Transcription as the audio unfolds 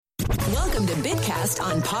Welcome to Bitcast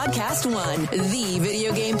on Podcast One, the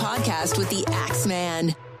video game podcast with the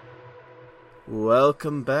Axeman.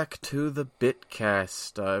 Welcome back to the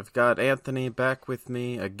Bitcast. I've got Anthony back with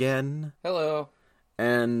me again. Hello.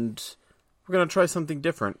 And we're going to try something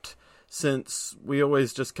different. Since we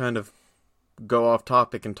always just kind of go off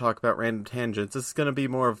topic and talk about random tangents, this is going to be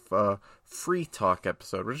more of a free talk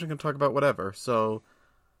episode. We're just going to talk about whatever. So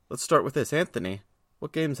let's start with this. Anthony,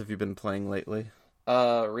 what games have you been playing lately?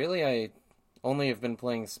 Really, I only have been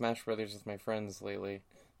playing Smash Brothers with my friends lately.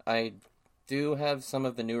 I do have some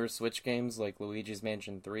of the newer Switch games, like Luigi's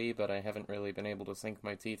Mansion 3, but I haven't really been able to sink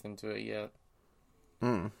my teeth into it yet.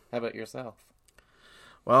 How about yourself?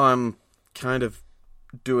 Well, I'm kind of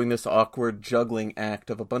doing this awkward juggling act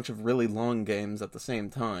of a bunch of really long games at the same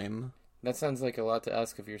time. That sounds like a lot to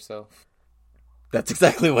ask of yourself. That's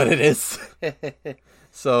exactly what it is.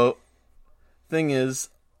 So, thing is,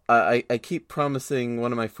 I keep promising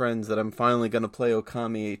one of my friends that I'm finally going to play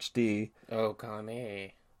Okami HD.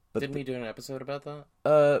 Okami. Didn't we do an episode about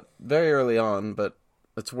that? Very early on, but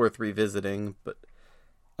it's worth revisiting. But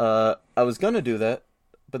I was going to do that,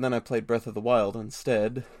 but then I played Breath of the Wild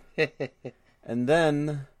instead. And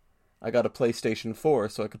then I got a PlayStation 4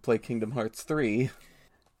 so I could play Kingdom Hearts 3.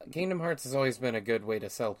 Kingdom Hearts has always been a good way to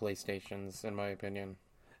sell PlayStations, in my opinion.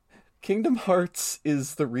 Kingdom Hearts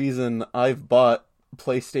is the reason I've bought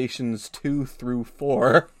PlayStations 2 through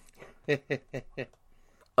 4.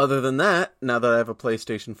 Other than that, now that I have a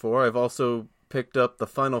PlayStation 4, I've also picked up the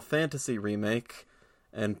Final Fantasy remake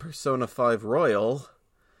and Persona 5 Royal.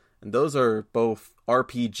 And those are both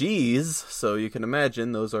RPGs, so you can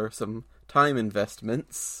imagine those are some time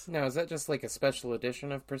investments. Now, is that just like a special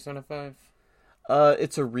edition of Persona 5?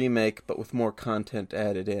 It's a remake, but with more content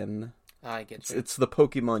added in. I get you. It's the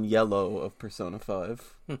Pokemon Yellow of Persona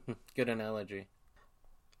 5. Good analogy.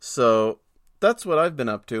 So, that's what I've been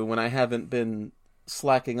up to when I haven't been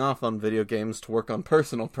slacking off on video games to work on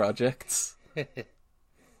personal projects.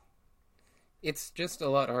 It's just a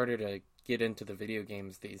lot harder to get into the video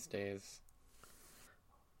games these days.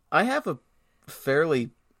 I have a fairly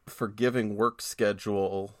forgiving work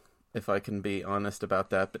schedule, if I can be honest about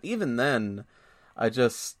that. But even then, I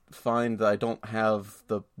just find that I don't have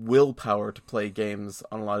the willpower to play games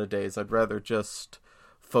on a lot of days. I'd rather just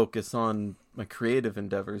focus on my creative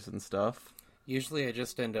endeavors and stuff. Usually I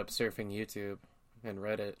just end up surfing YouTube and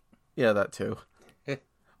Reddit. Yeah, that too.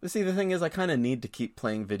 But see, the thing is, I kind of need to keep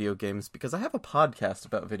playing video games because I have a podcast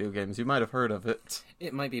about video games. You might have heard of it.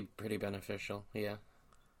 It might be pretty beneficial, yeah.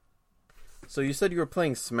 So you said you were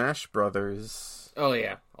playing Smash Brothers. Oh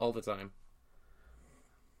yeah, all the time.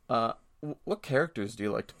 What characters do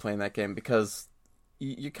you like to play in that game? Because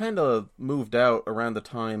you kind of moved out around the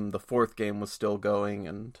time the fourth game was still going,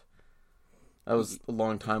 and that was a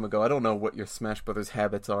long time ago. I don't know what your Smash Brothers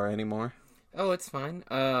habits are anymore. Oh, it's fine.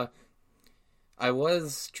 I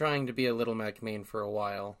was trying to be a Little Mac main for a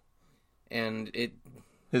while, and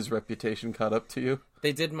His reputation caught up to you?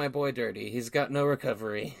 they did my boy dirty. He's got no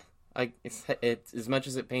recovery. It's as much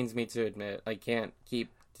as it pains me to admit, I can't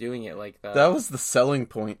keep doing it like that. That was the selling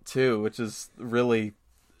point, too, which is really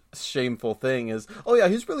shameful thing is, oh yeah,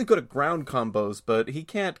 he's really good at ground combos, but he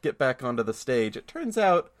can't get back onto the stage. It turns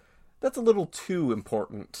out that's a little too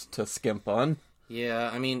important to skimp on. Yeah,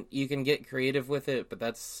 I mean, you can get creative with it, but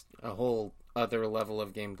that's a whole other level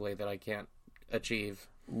of gameplay that I can't achieve.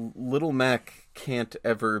 Little Mac can't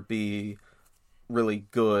ever be really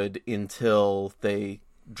good until they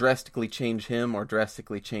drastically change him or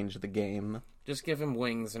drastically change the game. Just give him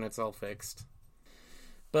wings and it's all fixed.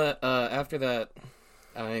 But after that,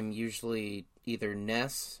 I'm usually either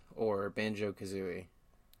Ness or Banjo-Kazooie.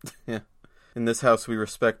 Yeah. In this house, we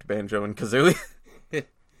respect Banjo and Kazooie.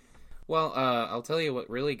 Well, I'll tell you what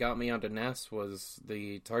really got me onto Ness was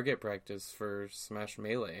the target practice for Smash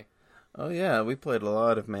Melee. Oh yeah, we played a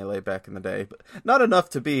lot of Melee back in the day, but not enough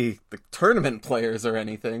to be the tournament players or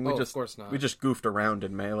anything. Of course not. We just goofed around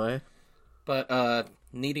in Melee. But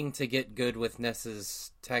needing to get good with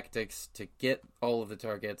Ness's tactics to get all of the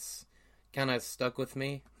targets kind of stuck with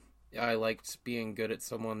me. I liked being good at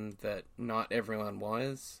someone that not everyone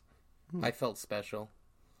was. I felt special.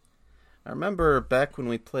 I remember back when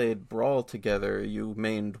we played Brawl together, you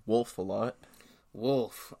mained Wolf a lot.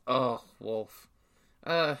 Wolf. Oh, Wolf.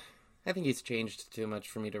 I think he's changed too much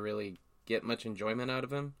for me to really get much enjoyment out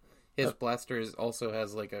of him. His blaster also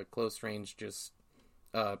has like a close range, just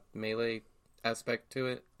melee aspect to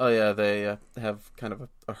it. Oh yeah, they have kind of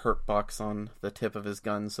a hurt box on the tip of his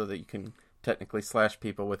gun so that you can technically slash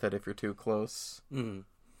people with it if you're too close. Mm-hmm.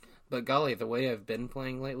 But golly, the way I've been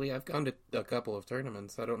playing lately, I've gone to a couple of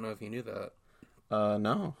tournaments. I don't know if you knew that.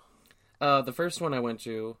 No. The first one I went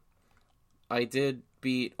to I did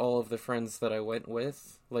beat all of the friends that I went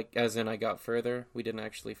with. Like, as in I got further. We didn't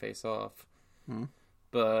actually face off.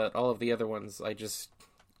 But all of the other ones, I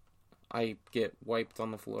get wiped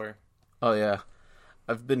on the floor. Oh, yeah.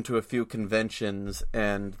 I've been to a few conventions,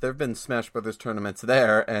 and there have been Smash Brothers tournaments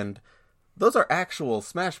there, and those are actual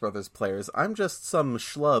Smash Brothers players. I'm just some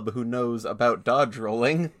schlub who knows about dodge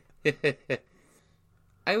rolling.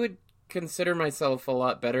 I would consider myself a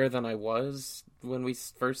lot better than I was when we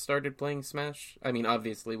first started playing Smash. I mean,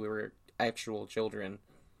 obviously, we were actual children.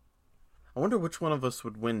 I wonder which one of us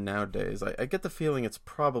would win nowadays. I get the feeling it's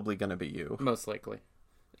probably going to be you. Most likely.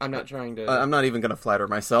 I'm not trying to... I'm not even going to flatter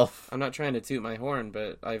myself. I'm not trying to toot my horn,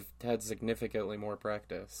 but I've had significantly more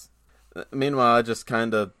practice. Meanwhile, I just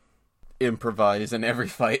kind of improvise in every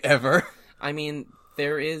fight ever. I mean,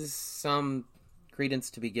 there is some credence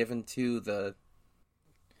to be given to the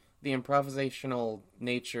improvisational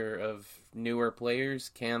nature of newer players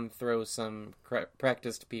can throw some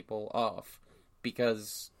practiced people off.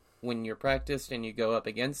 Because when you're practiced and you go up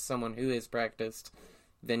against someone who is practiced,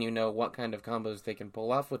 then you know what kind of combos they can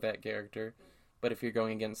pull off with that character. But if you're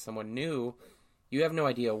going against someone new, you have no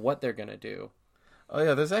idea what they're going to do. Oh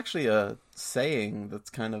yeah, there's actually a saying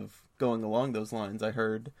that's kind of going along those lines. I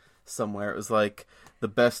heard somewhere. It was like, the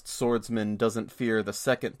best swordsman doesn't fear the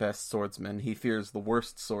second best swordsman, he fears the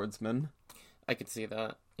worst swordsman. I could see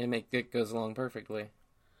that. It goes along perfectly.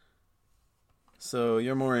 So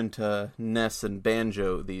you're more into Ness and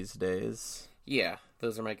Banjo these days. Yeah,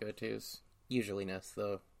 those are my go-tos. Usually Ness,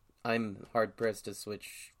 though. I'm hard-pressed to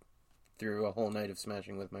switch through a whole night of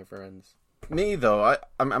smashing with my friends. Me, though,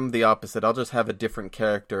 I'm the opposite. I'll just have a different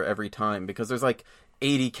character every time, because there's like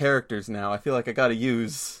 80 characters now. I feel like I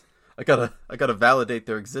gotta validate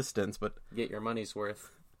their existence, but... Get your money's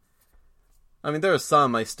worth. I mean, there are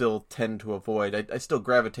some I still tend to avoid. I still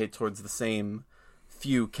gravitate towards the same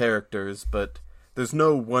few characters, but there's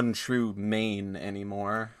no one true main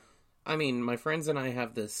anymore. I mean, my friends and I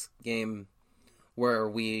have this game where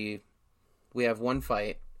we have one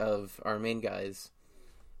fight of our main guys,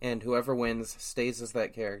 and whoever wins stays as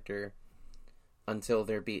that character until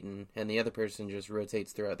they're beaten, and the other person just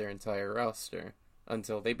rotates throughout their entire roster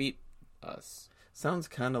until they beat us. Sounds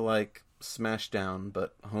kind of like Smashdown,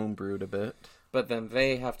 but homebrewed a bit. But then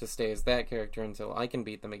they have to stay as that character until I can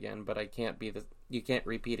beat them again, but you can't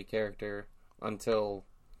repeat a character until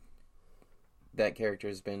that character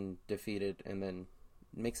has been defeated, and then...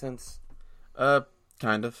 Make sense?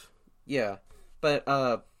 Kind of. Yeah. But,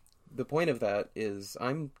 the point of that is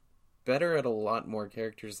I'm better at a lot more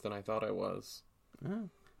characters than I thought I was. Yeah.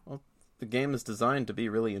 Well, the game is designed to be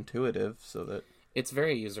really intuitive, so that... It's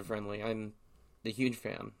very user-friendly. I'm a huge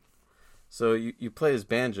fan. So you play as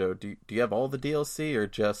Banjo. Do you have all the DLC, or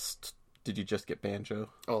did you just get Banjo?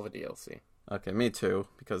 All the DLC. Okay, me too,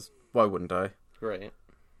 because why wouldn't I? Right.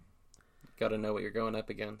 Gotta know what you're going up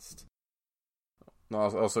against. I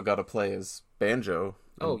also gotta play as Banjo.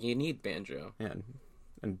 Oh, you need Banjo. Yeah,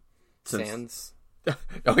 and since... Sans.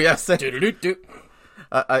 Oh yeah, Sans.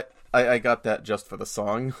 I got that just for the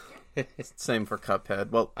song. Same for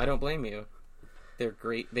Cuphead. Well, I don't blame you. They're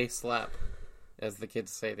great. They slap, as the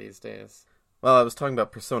kids say these days. Well, I was talking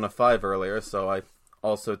about Persona 5 earlier, so I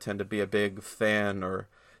also tend to be a big fan, or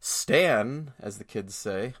stan, as the kids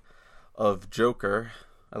say, of Joker.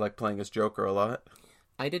 I like playing as Joker a lot.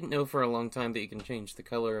 I didn't know for a long time that you can change the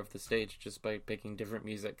color of the stage just by picking different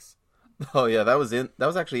musics. Oh yeah, that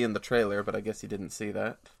was actually in the trailer, but I guess you didn't see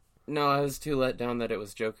that. No, I was too let down that it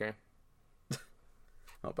was Joker.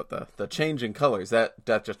 Oh, but the change in colors, that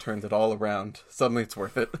just turns it all around. Suddenly it's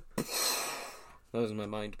worth it. That was my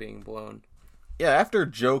mind being blown. Yeah, after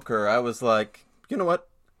Joker, I was like, you know what?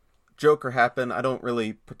 Joker happened. I don't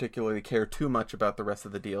really particularly care too much about the rest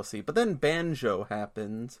of the DLC. But then Banjo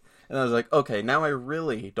happened, and I was like, okay, now I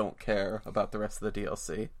really don't care about the rest of the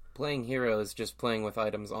DLC. Playing Hero is just playing with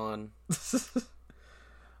items on.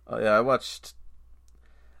 Oh yeah, I watched...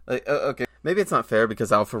 okay, maybe it's not fair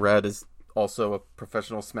because Alpha Red is also a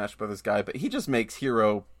professional Smash Brothers guy, but he just makes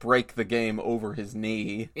Hero break the game over his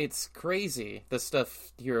knee. It's crazy, the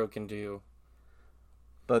stuff Hero can do.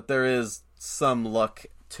 But there is some luck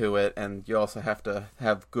to it, and you also have to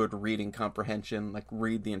have good reading comprehension, like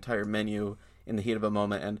read the entire menu in the heat of a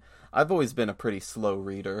moment, and I've always been a pretty slow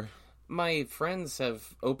reader. My friends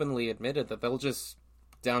have openly admitted that they'll just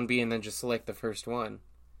down B and then just select the first one.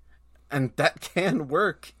 And that can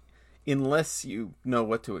work, unless you know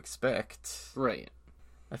what to expect. Right.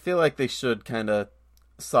 I feel like they should kind of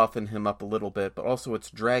soften him up a little bit, but also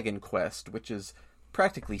it's Dragon Quest, which is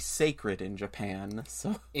practically sacred in Japan,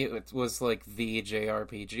 so... It was like the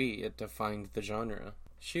JRPG. It defined the genre.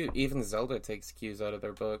 Shoot, even Zelda takes cues out of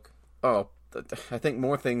their book. Oh, I think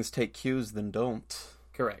more things take cues than don't.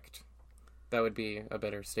 Correct. That would be a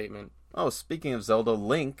better statement. Oh, speaking of Zelda,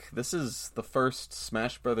 Link, this is the first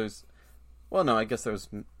Smash Brothers... Well, no, I guess there's...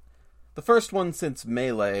 The first one since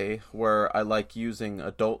Melee where I like using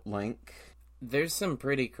Adult Link. There's some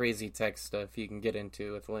pretty crazy tech stuff you can get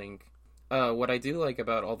into with Link. What I do like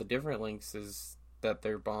about all the different Links is that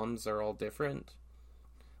their bombs are all different.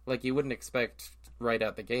 Like, you wouldn't expect right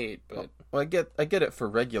out the gate, but... Well, I get it for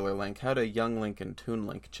regular Link. How do Young Link and Toon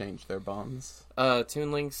Link change their bombs?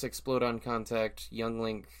 Toon Links explode on contact. Young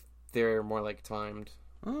Link, they're more like timed.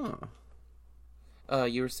 Oh.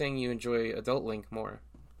 You were saying you enjoy Adult Link more.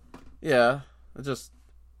 Yeah,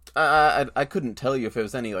 I couldn't tell you if it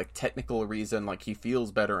was any, like, technical reason, like he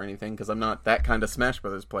feels better or anything, because I'm not that kind of Smash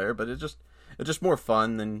Brothers player, but it's just more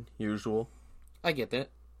fun than usual. I get that.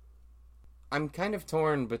 I'm kind of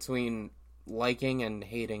torn between liking and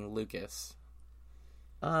hating Lucas.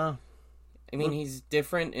 I mean, he's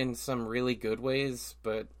different in some really good ways,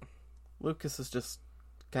 but... Lucas is just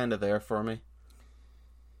kind of there for me.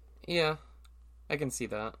 Yeah, I can see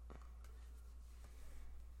that.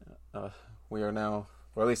 We are now,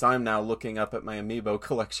 or at least I'm now looking up at my amiibo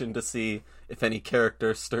collection to see if any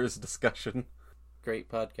character stirs discussion. Great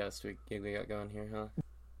podcast we got going here,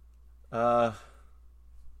 huh?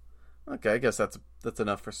 Okay, I guess that's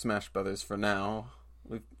enough for Smash Brothers for now.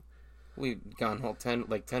 We've gone whole 10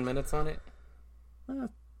 minutes on it.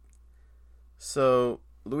 So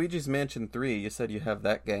Luigi's Mansion 3, you said you have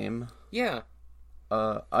that game. Yeah.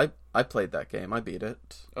 I played that game. I beat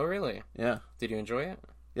it. Oh, really? Yeah. Did you enjoy it?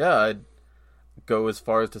 Yeah, I'd go as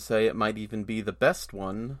far as to say it might even be the best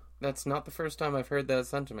one. That's not the first time I've heard that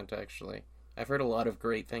sentiment, actually. I've heard a lot of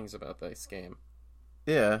great things about this game.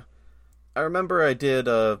 Yeah. I remember I did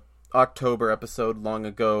a October episode long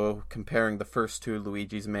ago comparing the first two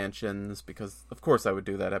Luigi's Mansions, because of course I would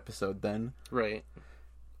do that episode then. Right.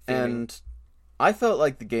 And I felt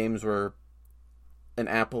like the games were an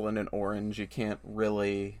apple and an orange. You can't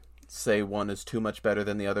really say one is too much better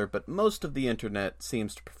than the other, but most of the internet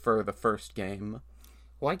seems to prefer the first game.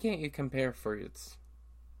 Why can't you compare fruits?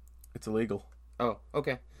 It's illegal. Oh,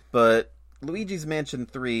 okay. But Luigi's Mansion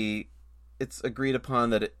 3, it's agreed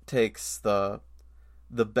upon that it takes the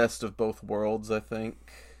best of both worlds, I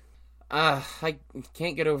think. I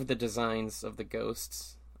can't get over the designs of the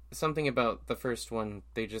ghosts. Something about the first one,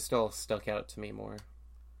 they just all stuck out to me more.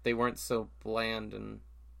 They weren't so bland and...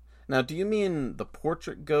 Now, do you mean the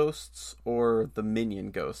portrait ghosts or the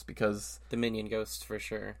minion ghosts? Because... The minion ghosts, for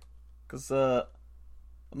sure. Because, I'm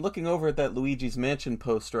looking over at that Luigi's Mansion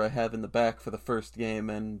poster I have in the back for the first game,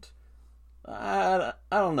 and... I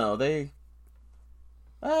don't know,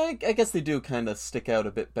 I guess they do kind of stick out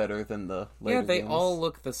a bit better than the later games. Yeah, they all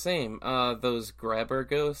look the same. Those grabber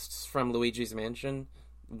ghosts from Luigi's Mansion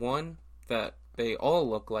 1, that they all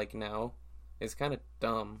look like now, is kind of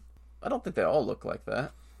dumb. I don't think they all look like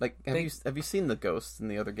that. Like, have you seen the ghosts in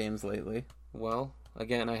the other games lately? Well,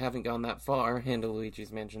 again, I haven't gone that far into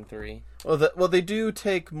Luigi's Mansion 3. Well, they do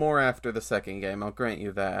take more after the second game, I'll grant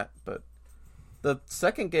you that, but the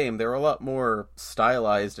second game, they're a lot more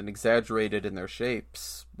stylized and exaggerated in their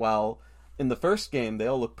shapes, while in the first game, they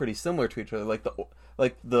all look pretty similar to each other. Like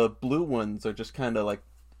the blue ones are just kind of like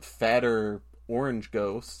fatter orange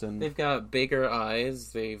ghosts, and they've got bigger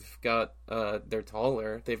eyes. They've got they're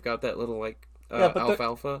taller. They've got that little like but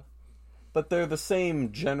alfalfa. But they're the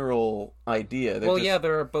same general idea. Yeah,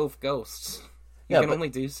 they're both ghosts. You can only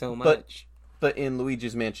do so much. But in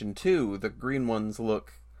Luigi's Mansion 2, the green ones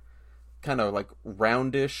look kind of like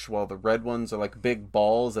roundish, while the red ones are like big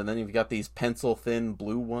balls, and then you've got these pencil-thin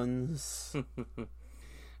blue ones.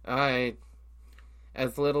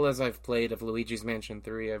 As little as I've played of Luigi's Mansion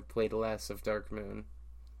 3, I've played less of Dark Moon.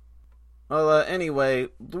 Well, anyway,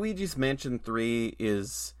 Luigi's Mansion 3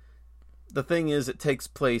 is... The thing is, it takes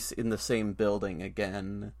place in the same building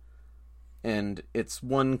again, and it's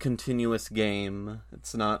one continuous game.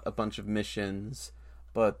 It's not a bunch of missions,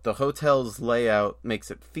 but the hotel's layout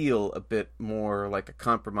makes it feel a bit more like a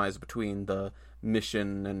compromise between the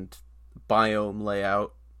mission and biome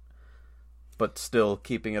layout, but still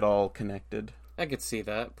keeping it all connected. I could see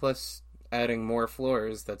that. Plus, adding more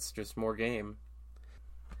floors, that's just more game.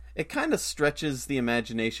 It kind of stretches the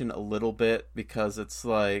imagination a little bit, because it's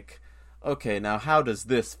like, okay, now how does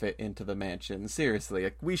this fit into the mansion? Seriously,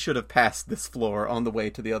 like, we should have passed this floor on the way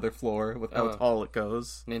to the other floor with how tall it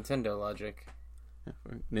goes. Nintendo logic.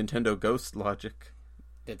 Nintendo Ghost logic.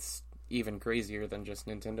 It's even crazier than just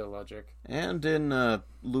Nintendo logic. And in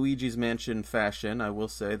Luigi's Mansion fashion, I will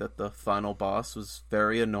say that the final boss was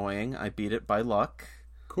very annoying. I beat it by luck.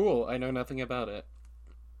 Cool, I know nothing about it.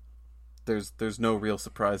 there's no real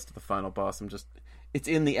surprise to the final boss. It's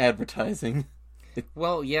in the advertising.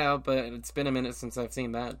 Well, yeah, but it's been a minute since I've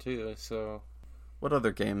seen that too, so... What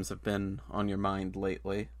other games have been on your mind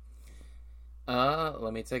lately?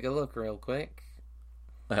 Let me take a look real quick.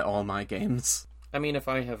 All my games. I mean, if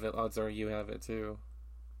I have it, odds are you have it too.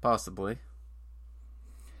 Possibly.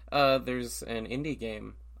 There's an indie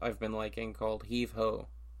game I've been liking called Heave Ho.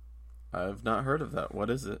 I've not heard of that. What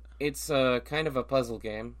is it? It's kind of a puzzle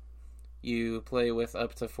game. You play with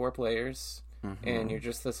up to 4 players, and you're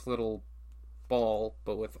just this little ball,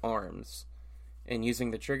 but with arms. And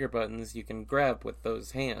using the trigger buttons, you can grab with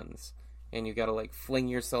those hands. And you gotta, like, fling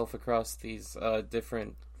yourself across these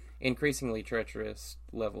different, increasingly treacherous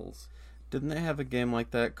levels. Didn't they have a game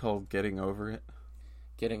like that called Getting Over It?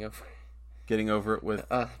 Getting Over It with...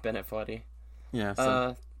 Bennett Foddy.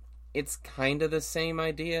 Yeah. It's kind of the same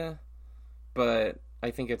idea, but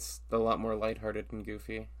I think it's a lot more lighthearted and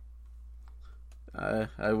goofy.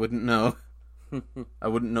 I wouldn't know. I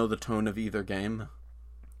wouldn't know the tone of either game.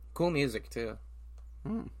 Cool music, too.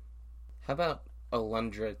 Hmm. How about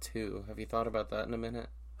Alundra 2? Have you thought about that in a minute?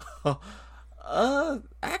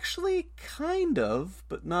 Actually, kind of,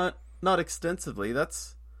 but not extensively. That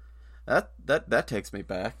takes me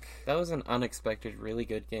back. That was an unexpected, really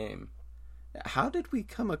good game. How did we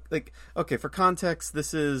come okay, for context,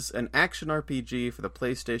 this is an action RPG for the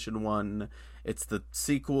PlayStation 1. It's the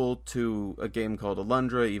sequel to a game called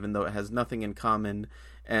Alundra, even though it has nothing in common,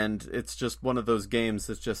 and it's just one of those games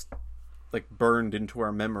that's just like burned into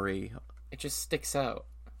our memory. It just sticks out.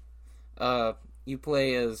 You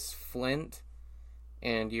play as Flint,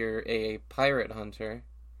 and you're a pirate hunter,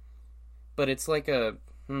 but it's like a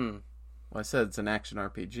Well, I said it's an action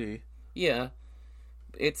RPG. Yeah,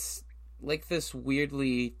 it's like this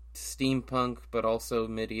weirdly steampunk but also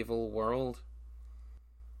medieval world.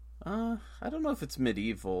 I don't know if it's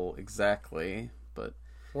medieval exactly, but...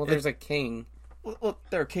 Well, there's a king. Well,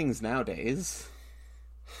 there are kings nowadays.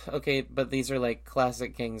 Okay, but these are like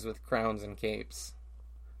classic kings with crowns and capes.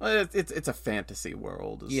 Well, it's a fantasy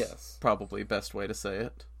world, is yes. Probably best way to say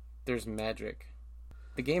it. There's magic.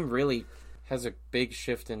 The game really has a big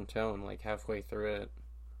shift in tone, like halfway through it.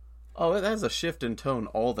 Oh, it has a shift in tone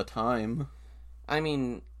all the time. I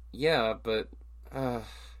mean, yeah, but...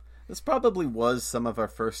 This probably was some of our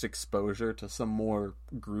first exposure to some more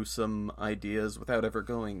gruesome ideas without ever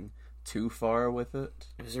going too far with it.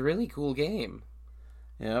 It was a really cool game.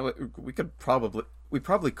 Yeah, we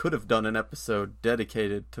probably could have done an episode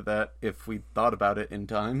dedicated to that if we thought about it in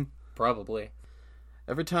time. Probably.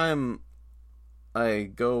 Every time I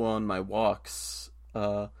go on my walks,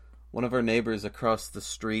 one of our neighbors across the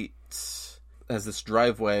street has this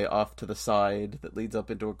driveway off to the side that leads up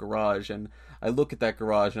into a garage, and I look at that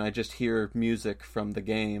garage and I just hear music from the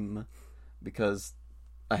game because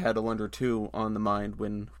I had Alundra 2 on the mind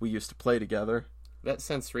when we used to play together. That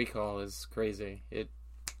sense recall is crazy. It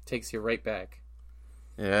takes you right back.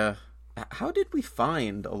 Yeah. How did we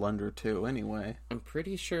find Alundra 2 anyway? I'm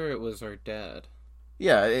pretty sure it was our dad.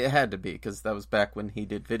 Yeah, it had to be, because that was back when he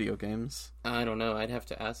did video games. I don't know. I'd have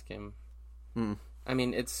to ask him. I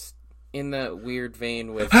mean, it's in that weird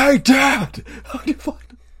vein with... Hey, Dad! How do you find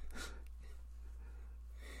him?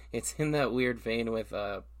 It's in that weird vein with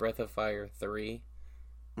Breath of Fire 3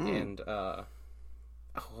 and... what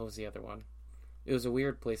was the other one? It was a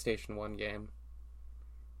weird PlayStation 1 game.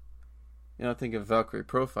 You're not thinking of Valkyrie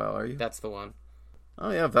Profile, are you? That's the one. Oh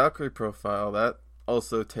yeah, Valkyrie Profile. That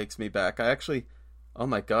also takes me back. Oh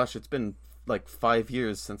my gosh, it's been like 5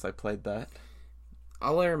 years since I played that.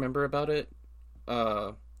 All I remember about it,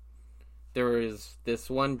 there was this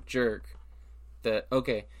one jerk that...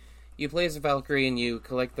 Okay, you play as a Valkyrie and you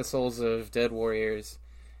collect the souls of dead warriors,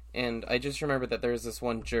 and I just remember that there was this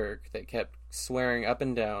one jerk that kept swearing up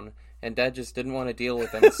and down, and Dad just didn't want to deal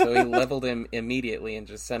with him, so he leveled him immediately and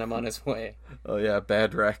just sent him on his way. Oh yeah,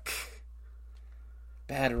 Bad Rack.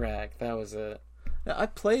 Bad Rack, that was it. Yeah, I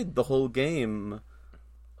played the whole game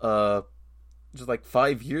just like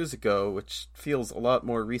 5 years ago, which feels a lot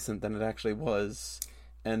more recent than it actually was.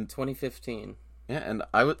 And 2015. Yeah, and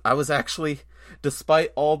I was actually,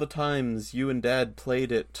 despite all the times you and Dad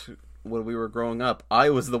played it when we were growing up, I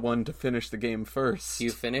was the one to finish the game first.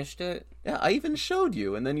 You finished it? Yeah, I even showed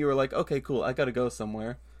you, and then you were like, okay, cool, I gotta go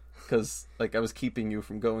somewhere. Because, like, I was keeping you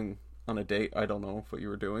from going on a date. I don't know what you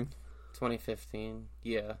were doing. 2015?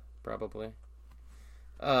 Yeah, probably.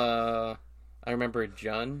 I remember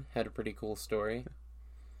Jun had a pretty cool story.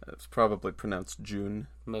 It's probably pronounced June.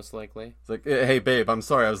 Most likely. It's like, hey babe, I'm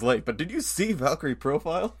sorry I was late, but did you see Valkyrie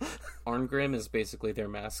Profile? Arngrim is basically their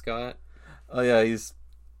mascot. Oh yeah, he's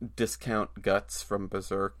Discount Guts from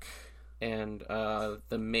Berserk. And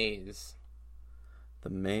the maze. The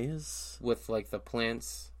maze? with like the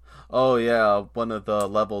plants. Oh yeah, one of the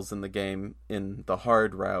levels in the game in the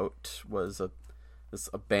hard route was this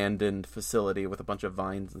abandoned facility with a bunch of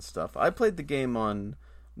vines and stuff. I played the game on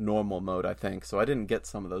normal mode, I think, so I didn't get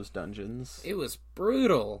some of those dungeons. It was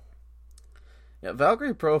brutal. Yeah,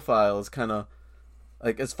 Valkyrie Profile is kind of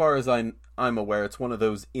like, as far as I'm aware, it's one of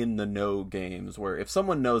those in the know games where if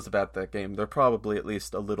someone knows about that game, they're probably at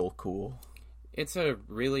least a little cool. It's a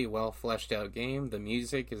really well fleshed out game. The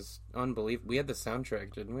music is unbelievable. We had the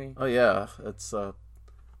soundtrack, didn't we? Oh yeah, it's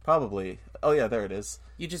probably. Oh yeah, there it is.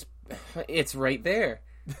 It's right there.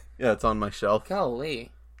 Yeah, it's on my shelf.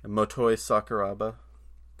 Golly. Motoi Sakuraba.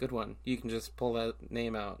 Good one. You can just pull that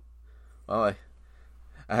name out. Well,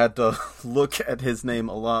 I had to look at his name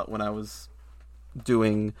a lot when I was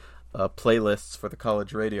doing playlists for the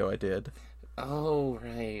college radio I did. Oh,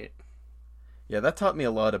 right. Yeah, that taught me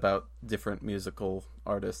a lot about different musical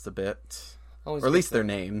artists a bit. Always or at least to, their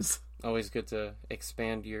names. Always good to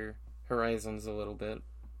expand your horizons a little bit.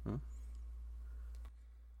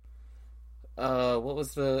 What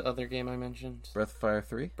was the other game I mentioned? Breath of Fire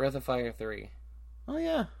 3? Breath of Fire 3. Oh,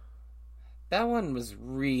 yeah. That one was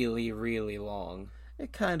really, really long.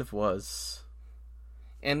 It kind of was.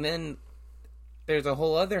 And then there's a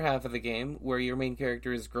whole other half of the game where your main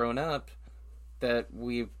character is grown up that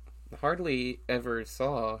we hardly ever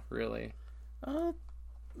saw, really.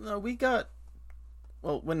 No, we got...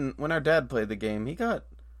 Well, when our dad played the game, he got...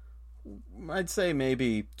 I'd say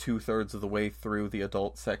maybe 2/3 of the way through the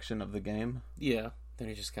adult section of the game. Yeah, then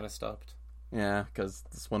he just kind of stopped. Yeah, because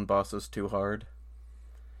this one boss was too hard.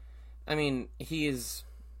 I mean, he's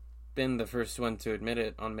been the first one to admit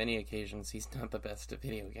it on many occasions. He's not the best at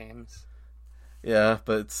video games. Yeah,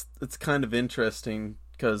 but it's kind of interesting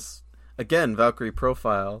because, again, Valkyrie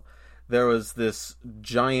Profile, there was this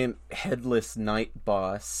giant headless knight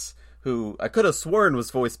boss who I could have sworn was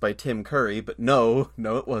voiced by Tim Curry, but no,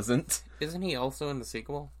 it wasn't. Isn't he also in the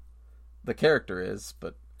sequel? The character is,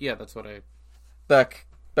 but... Yeah, that's what I... Back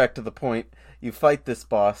to the point, you fight this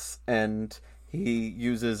boss, and he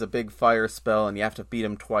uses a big fire spell, and you have to beat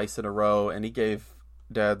him twice in a row, and he gave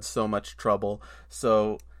Dad so much trouble.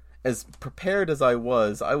 So, as prepared as I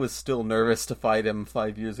was still nervous to fight him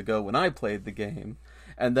 5 years ago when I played the game.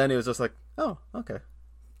 And then it was just like, oh, okay.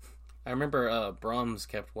 I remember Brahms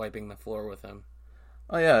kept wiping the floor with him.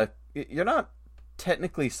 Oh yeah, you're not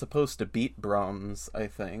technically supposed to beat Brahms, I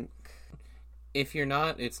think. If you're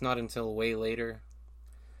not, it's not until way later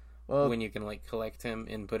when you can like collect him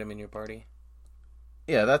and put him in your party.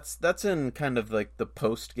 Yeah, that's in kind of like the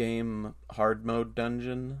post-game hard mode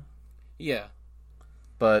dungeon. Yeah.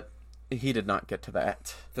 But he did not get to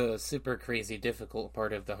that. The super crazy difficult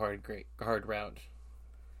part of the hard route.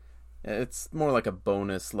 It's more like a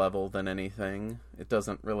bonus level than anything. It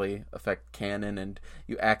doesn't really affect canon, and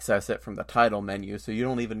you access it from the title menu, so you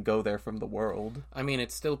don't even go there from the world. I mean,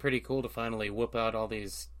 it's still pretty cool to finally whoop out all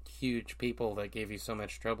these huge people that gave you so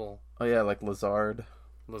much trouble. Oh yeah, like Lazard.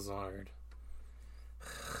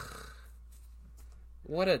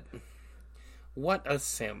 What a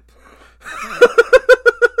simp.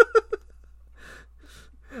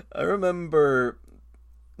 I remember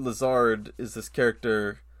Lazard is this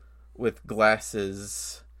character with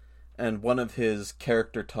glasses, and one of his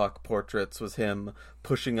character talk portraits was him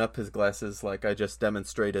pushing up his glasses like I just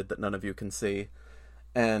demonstrated that none of you can see.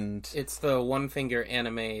 And it's the one finger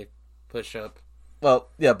anime push up. Well,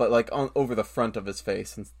 yeah, but like over the front of his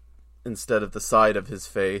face instead of the side of his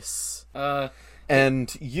face. And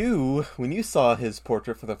when you saw his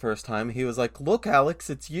portrait for the first time, he was like, "Look, Alex,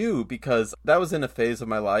 it's you," because that was in a phase of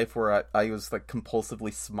my life where I was like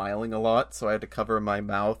compulsively smiling a lot, so I had to cover my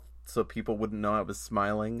mouth so people wouldn't know I was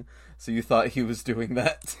smiling. So you thought he was doing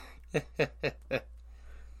that.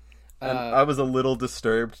 And I was a little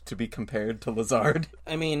disturbed to be compared to Lazard.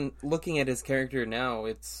 I mean, looking at his character now,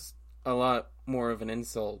 it's a lot more of an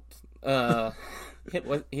insult.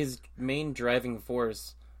 His main driving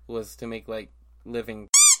force was to make, like, living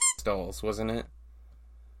dolls, wasn't it?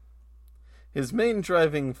 His main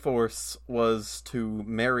driving force was to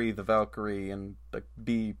marry the Valkyrie and like,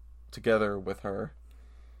 be together with her.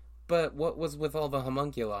 But what was with all the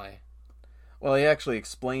homunculi? Well, he actually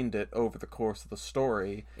explained it over the course of the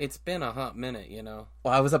story. It's been a hot minute, you know.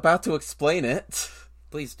 Well, I was about to explain it.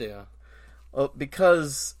 Please do. Well,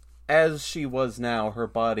 because as she was now, her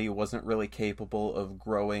body wasn't really capable of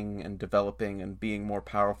growing and developing and being more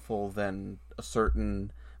powerful than a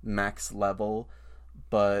certain max level.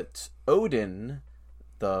 But Odin,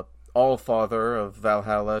 the All-Father of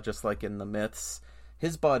Valhalla, just like in the myths,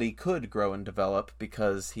 his body could grow and develop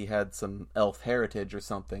because he had some elf heritage or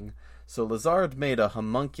something. So Lazard made a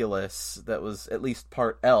homunculus that was at least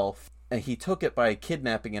part elf, and he took it by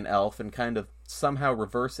kidnapping an elf and kind of somehow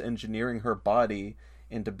reverse engineering her body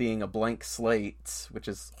into being a blank slate, which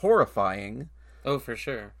is horrifying. Oh, for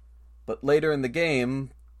sure. But later in the game,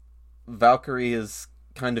 Valkyrie is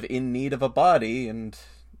kind of in need of a body, and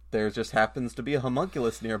there just happens to be a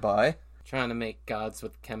homunculus nearby. Trying to make gods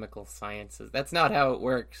with chemical sciences. That's not how it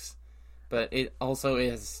works. But it also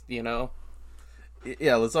is, you know?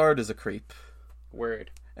 Yeah, Lazard is a creep.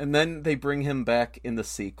 Word. And then they bring him back in the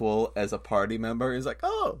sequel as a party member. He's like,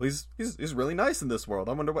 oh, he's really nice in this world.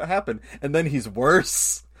 I wonder what happened. And then he's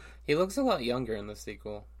worse. He looks a lot younger in the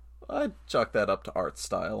sequel. I'd chalk that up to art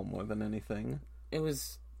style more than anything. It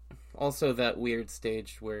was also that weird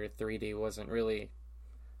stage where 3D wasn't really,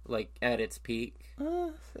 like, at its peak.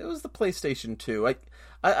 It was the PlayStation 2.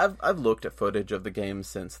 I've looked at footage of the game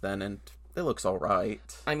since then, and it looks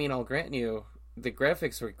alright. I mean, I'll grant you, the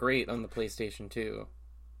graphics were great on the PlayStation 2.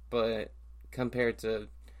 But compared to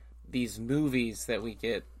these movies that we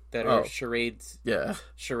get that are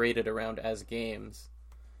charaded around as games.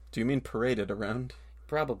 Do you mean paraded around?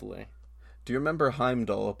 Probably. Do you remember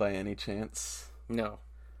Heimdall by any chance? No.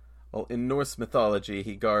 Well, in Norse mythology,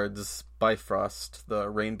 he guards Bifrost, the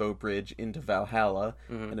rainbow bridge into Valhalla.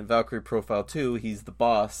 Mm-hmm. And in Valkyrie Profile 2, he's the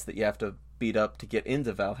boss that you have to beat up to get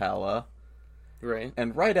into Valhalla. Right.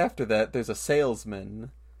 And right after that, there's a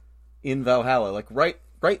salesman in Valhalla, like right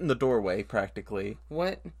in the doorway, practically.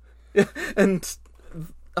 What? And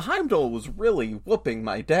Heimdall was really whooping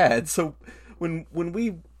my dad, so when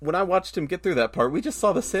I watched him get through that part, we just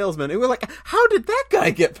saw the salesman, and we were like, how did that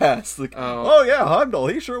guy get past? Like, oh yeah, Heimdall,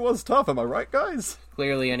 he sure was tough, am I right, guys?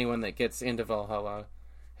 Clearly anyone that gets into Valhalla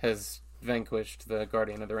has vanquished the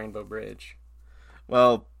Guardian of the Rainbow Bridge.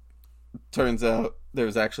 Well, turns out there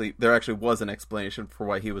actually was an explanation for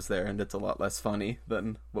why he was there, and it's a lot less funny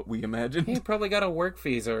than what we imagined. He probably got a work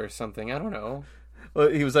visa or something, I don't know. Well,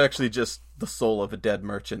 he was actually just the soul of a dead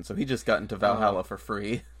merchant, so he just got into Valhalla for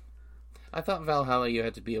free. I thought Valhalla you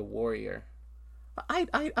had to be a warrior. I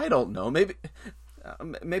don't know.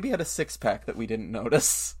 Maybe he had a six-pack that we didn't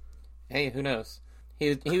notice. Hey, who knows?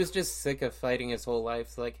 He was just sick of fighting his whole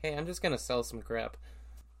life. So like, hey, I'm just gonna sell some crap.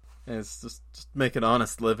 And it's just make an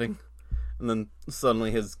honest living. And then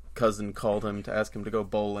suddenly his cousin called him to ask him to go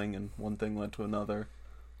bowling, and one thing led to another.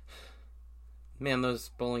 Man, those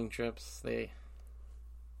bowling trips, they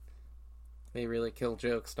really kill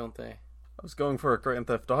jokes, don't they? I was going for a Grand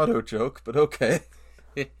Theft Auto joke, but okay.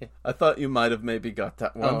 I thought you might have maybe got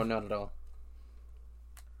that one. Oh, not at all.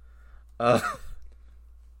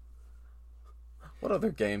 What other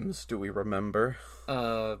games do we remember?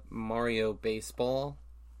 Mario Baseball.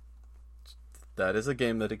 That is a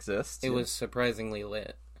game that exists. It was surprisingly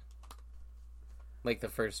lit. Like the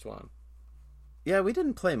first one. Yeah, we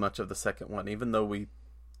didn't play much of the second one, even though we...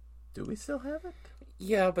 Do we still have it?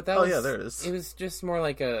 Yeah, but that was... Oh, yeah, there it is. It was just more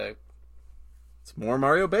like a... It's more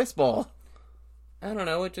Mario Baseball. I don't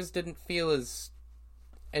know, it just didn't feel as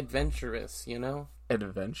adventurous, you know?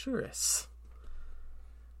 Adventurous?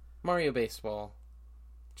 Mario Baseball.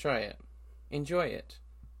 Try it. Enjoy it.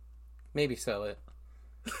 Maybe sell it.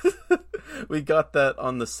 We got that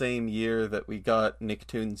on the same year that we got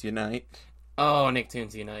Nicktoons Unite. Oh,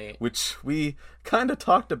 Nicktoons Unite. Which we kind of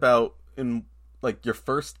talked about in, like, your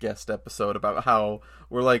first guest episode, about how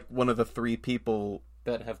we're, like, one of the 3 people...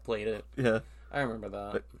 that have played it. Yeah. I remember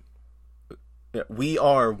that. Yeah, we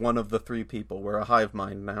are one of the 3 people. We're a hive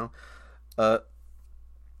mind now.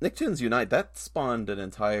 Nicktoons Unite, that spawned an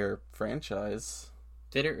entire franchise.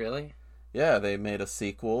 Did it really? Yeah, they made a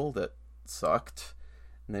sequel that sucked.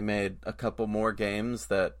 And they made a couple more games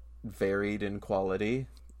that varied in quality.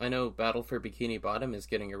 I know Battle for Bikini Bottom is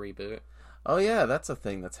getting a reboot. Oh yeah, that's a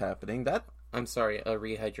thing that's happening. I'm sorry, a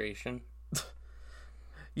rehydration.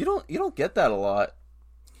 You don't get that a lot.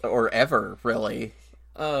 Or ever, really.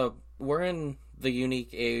 We're in the unique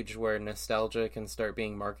age where nostalgia can start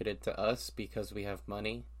being marketed to us because we have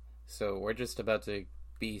money. So we're just about to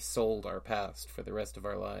be sold our past for the rest of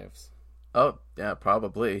our lives. Oh, yeah,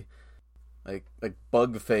 probably. Like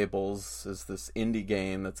Bug Fables is this indie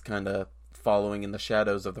game that's kind of following in the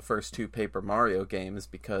shadows of the first 2 Paper Mario games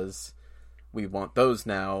because we want those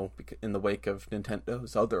now in the wake of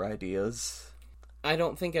Nintendo's other ideas. I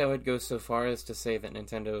don't think I would go so far as to say that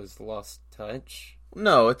Nintendo's lost touch.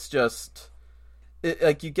 No, it's just...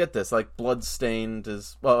 like, you get this, like, Bloodstained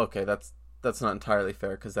is... Well, okay, that's not entirely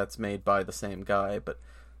fair, because that's made by the same guy, but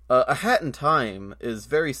A Hat in Time is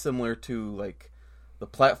very similar to, like, the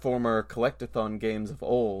platformer collectathon games of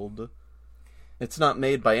old. It's not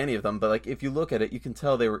made by any of them, but like if you look at it, you can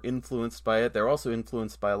tell they were influenced by it. They're also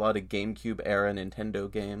influenced by a lot of GameCube-era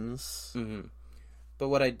Nintendo games. Mm-hmm. But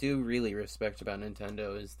what I do really respect about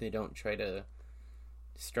Nintendo is they don't try to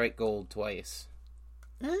strike gold twice.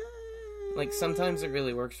 Like, sometimes it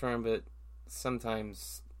really works for them, but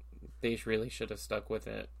sometimes they really should have stuck with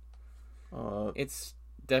it. It's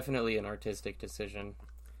definitely an artistic decision.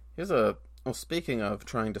 Well, speaking of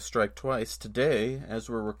trying to strike twice, today, as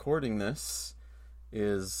we're recording this,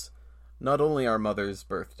 is not only our mother's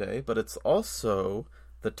birthday, but it's also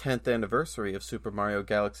the 10th anniversary of Super Mario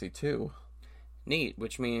Galaxy 2. Neat,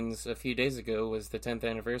 which means a few days ago was the 10th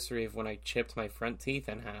anniversary of when I chipped my front teeth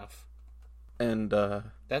in half. And,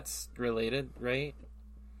 That's related, right?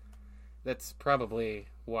 That's probably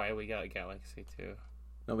why we got Galaxy 2.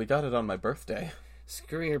 No, we got it on my birthday.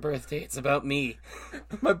 Screw your birthday, it's about me.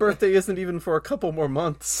 My birthday isn't even for a couple more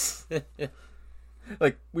months.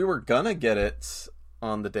 Like, we were gonna get it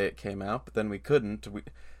on the day it came out, but then we couldn't.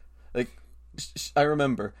 I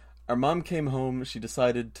remember, our mom came home, she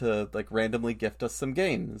decided to, randomly gift us some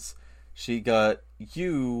games. She got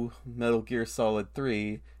you Metal Gear Solid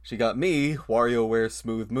 3. She got me WarioWare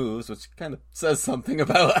Smooth Moves, which kind of says something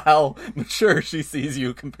about how mature she sees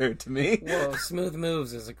you compared to me. Well, Smooth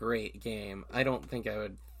Moves is a great game. I don't think I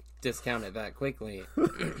would discount it that quickly.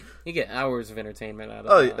 You get hours of entertainment out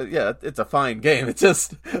of that. Yeah, it's a fine game. It's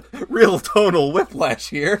just real tonal whiplash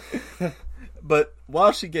here. But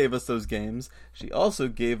while she gave us those games, she also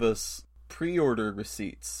gave us pre-order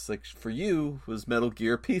receipts. Like, for you was Metal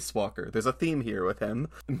Gear Peace Walker. There's a theme here with him.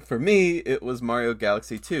 And for me, it was Mario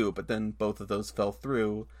Galaxy 2, but then both of those fell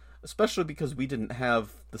through, especially because we didn't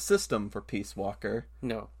have the system for Peace Walker.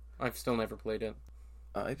 No, I've still never played it.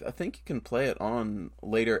 I think you can play it on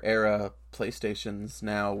later era PlayStations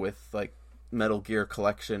now with, Metal Gear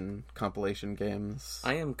Collection compilation games.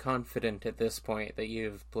 I am confident at this point that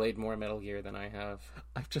you've played more Metal Gear than I have.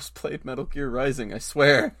 I've just played Metal Gear Rising, I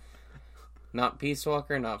swear. Not Peace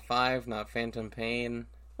Walker, not 5, not Phantom Pain.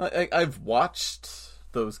 I've watched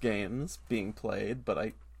those games being played, but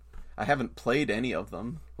I haven't played any of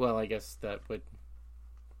them. Well, I guess that would...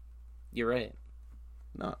 You're right.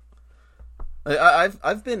 No.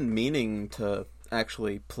 I've been meaning to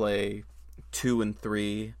actually play 2 and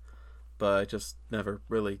 3, but I just never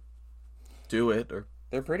really do it.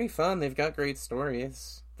 They're pretty fun. They've got great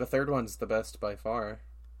stories. The third one's the best by far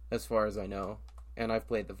as I know. And I've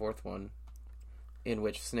played the fourth one, in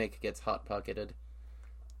which Snake gets hot-pocketed.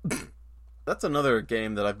 That's another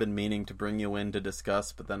game that I've been meaning to bring you in to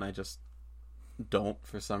discuss, but then I just don't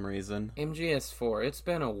for some reason. MGS4, it's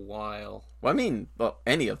been a while. Well,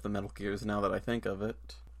 any of the Metal Gears now that I think of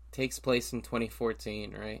it. Takes place in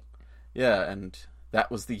 2014, right? Yeah, and that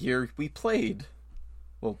was the year we played.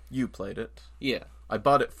 Well, you played it. Yeah. I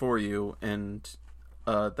bought it for you, and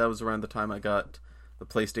that was around the time I got the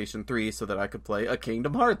PlayStation 3 so that I could play a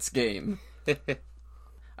Kingdom Hearts game.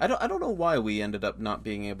 I don't know why we ended up not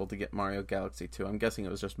being able to get Mario Galaxy 2. I'm guessing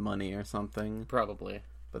it was just money or something. Probably.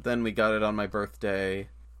 But then we got it on my birthday,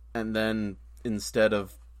 and then instead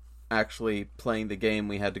of actually playing the game,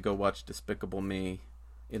 we had to go watch Despicable Me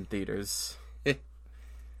in theaters.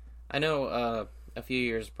 I know a few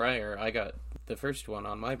years prior, I got the first one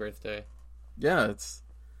on my birthday. Yeah, it's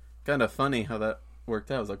kind of funny how that worked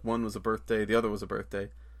out. It was like one was a birthday, the other was a birthday.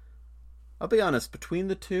 I'll be honest, between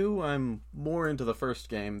the two, I'm more into the first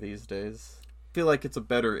game these days. I feel like it's a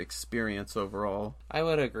better experience overall. I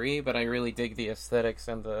would agree, but I really dig the aesthetics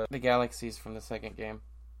and the galaxies from the second game.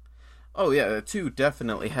 Oh yeah, the 2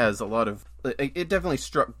 definitely has a lot of... It definitely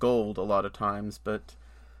struck gold a lot of times, but...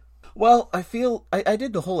 Well, I feel... I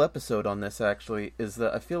did the whole episode on this, actually, is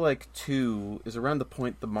that I feel like 2 is around the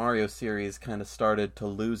point the Mario series kind of started to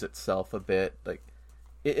lose itself a bit. Like,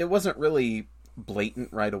 it wasn't really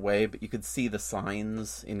blatant right away, but you could see the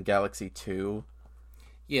signs in Galaxy 2.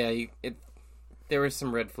 Yeah, there were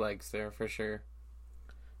some red flags there, for sure.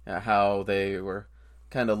 How they were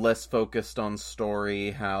kind of less focused on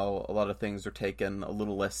story, how a lot of things are taken a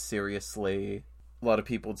little less seriously. A lot of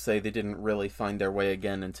people would say they didn't really find their way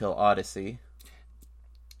again until Odyssey.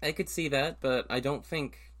 I could see that, but I don't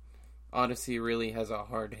think Odyssey really has a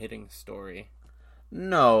hard-hitting story.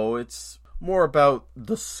 No, it's more about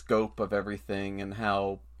the scope of everything and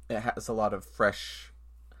how it has a lot of fresh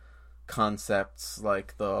concepts,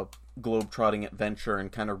 like the globe-trotting adventure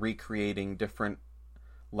and kind of recreating different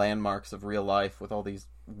landmarks of real life with all these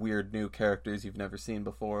weird new characters you've never seen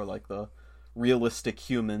before, like the realistic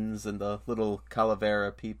humans and the little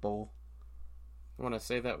calavera people. Want to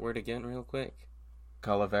say that word again real quick?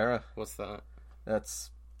 Calavera? What's that? That's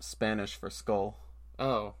Spanish for skull.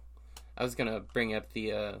 Oh, I was gonna bring up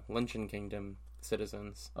the Luncheon Kingdom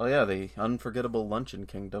citizens. Oh yeah, the unforgettable Luncheon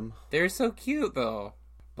Kingdom. They're so cute, though.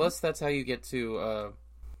 Plus, that's how you get to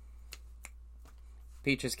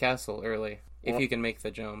Peach's Castle early, if you can make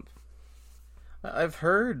the jump. I've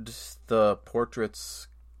heard the portraits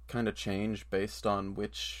kind of change based on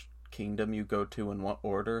which kingdom you go to in what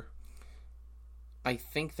order. I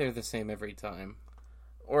think they're the same every time.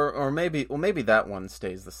 Or maybe that one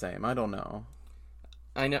stays the same. I don't know.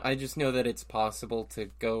 I just know that it's possible to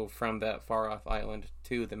go from that far off island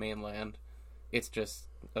to the mainland. It's just,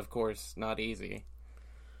 of course, not easy.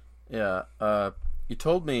 Yeah, you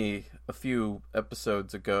told me a few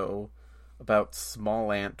episodes ago about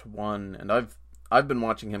Small Ant 1, and I've been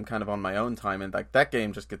watching him kind of on my own time, and like that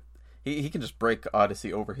game just he can just break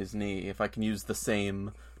Odyssey over his knee if I can use the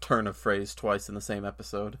same turn of phrase twice in the same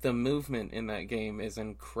episode. The movement in that game is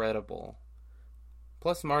incredible.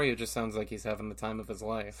 Plus, Mario just sounds like he's having the time of his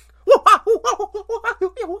life.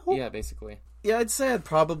 Yeah, basically. Yeah, I'd say I'd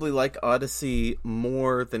probably like Odyssey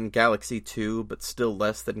more than Galaxy 2, but still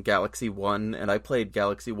less than Galaxy 1, and I played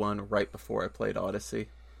Galaxy 1 right before I played Odyssey.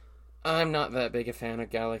 I'm not that big a fan of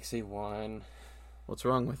Galaxy 1. What's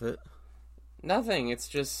wrong with it? Nothing, it's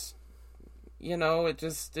just...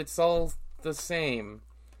 it's all the same.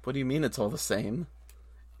 What do you mean it's all the same?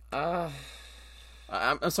 I'm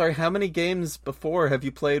sorry, how many games before have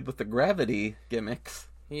you played with the gravity gimmicks?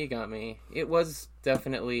 You got me. It was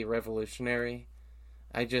definitely revolutionary.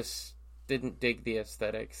 I just didn't dig the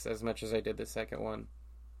aesthetics as much as I did the second one.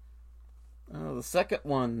 Oh, the second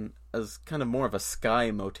one is kind of more of a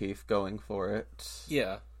sky motif going for it.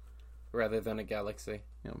 Yeah, rather than a galaxy.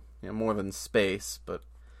 More than space, but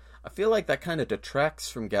I feel like that kind of detracts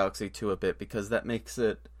from Galaxy 2 a bit because that makes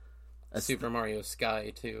it... Super Mario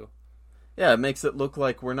Sky, too. Yeah, it makes it look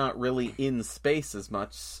like we're not really in space as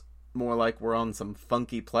much, more like we're on some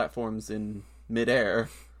funky platforms in midair.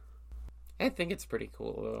 I think it's pretty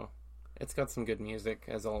cool, though. It's got some good music,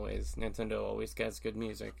 as always. Nintendo always gets good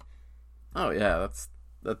music. Oh yeah,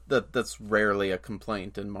 that's rarely a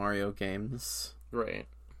complaint in Mario games. Right.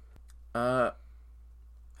 Have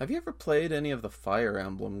you ever played any of the Fire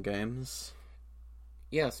Emblem games?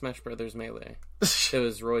 Yeah, Smash Brothers Melee. It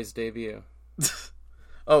was Roy's debut.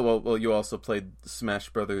 Oh, well, you also played Smash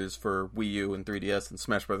Brothers for Wii U and 3DS and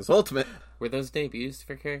Smash Brothers Ultimate. Were those debuts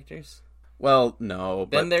for characters? Well, no,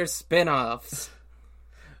 but... Then they're spin-offs.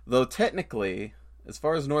 Though technically, as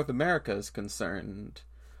far as North America is concerned,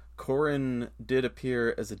 Corrin did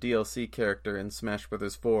appear as a DLC character in Smash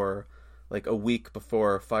Bros. 4, like a week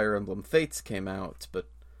before Fire Emblem Fates came out, but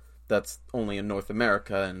that's only in North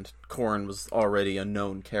America, and Corrin was already a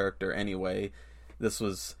known character anyway. This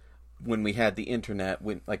was when we had the internet.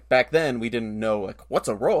 Back then, we didn't know, what's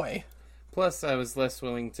a Roy? Plus, I was less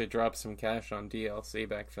willing to drop some cash on DLC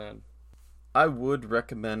back then. I would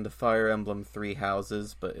recommend Fire Emblem Three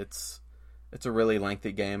Houses, but it's a really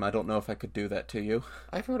lengthy game. I don't know if I could do that to you.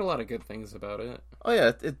 I've heard a lot of good things about it. Oh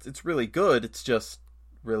yeah, it's really good. It's just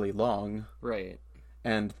really long. Right.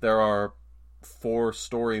 And there are 4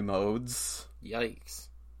 story modes. Yikes.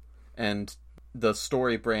 And the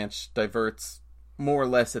story branch diverts more or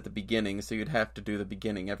less at the beginning, so you'd have to do the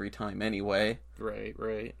beginning every time anyway. Right.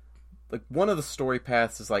 Like, one of the story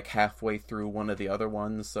paths is halfway through one of the other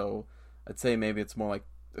ones, so I'd say maybe it's more like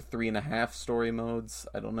 3.5 story modes.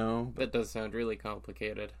 I don't know. That does sound really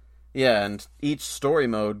complicated. Yeah, and each story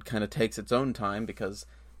mode kind of takes its own time, because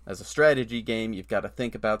as a strategy game, you've got to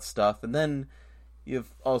think about stuff, and then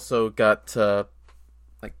you've also got to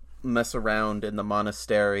mess around in the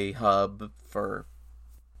monastery hub for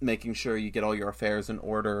making sure you get all your affairs in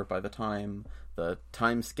order by the time the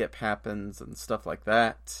time skip happens and stuff like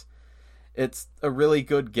that. It's a really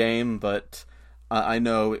good game, but I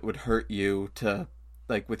know it would hurt you to,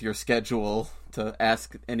 with your schedule, to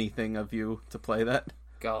ask anything of you to play that.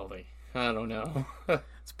 Golly, I don't know.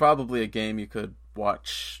 It's probably a game you could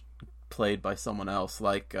watch played by someone else,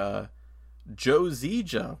 like Joe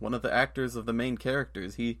Zija, one of the actors of the main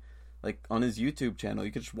characters. He, on his YouTube channel,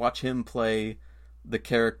 you could just watch him play the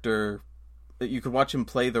character. You could watch him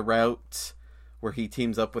play the route where he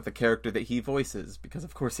teams up with the character that he voices, because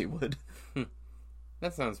of course he would.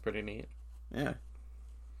 That sounds pretty neat. Yeah.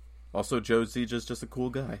 Also, Joe Zija's just a cool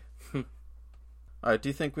guy. Alright, do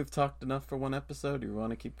you think we've talked enough for one episode? Do you want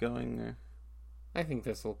to keep going? Or? I think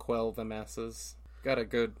this will quell the masses. Got a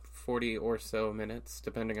good 40 or so minutes,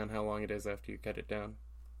 depending on how long it is after you cut it down.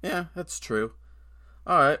 Yeah, that's true.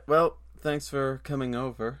 Alright, well, thanks for coming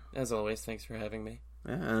over. As always, thanks for having me.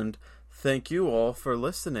 And thank you all for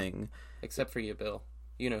listening. Except for you, Bill.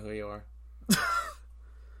 You know who you are.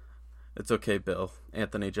 It's okay, Bill.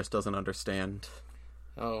 Anthony just doesn't understand.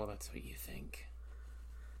 Oh, that's what you think.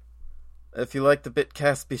 If you like the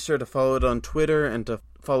Bitcast, be sure to follow it on Twitter and to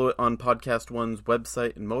follow it on Podcast One's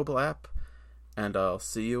website and mobile app. And I'll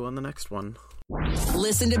see you on the next one.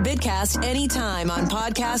 Listen to Bitcast anytime on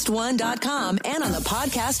podcastone.com and on the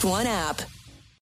Podcast One app.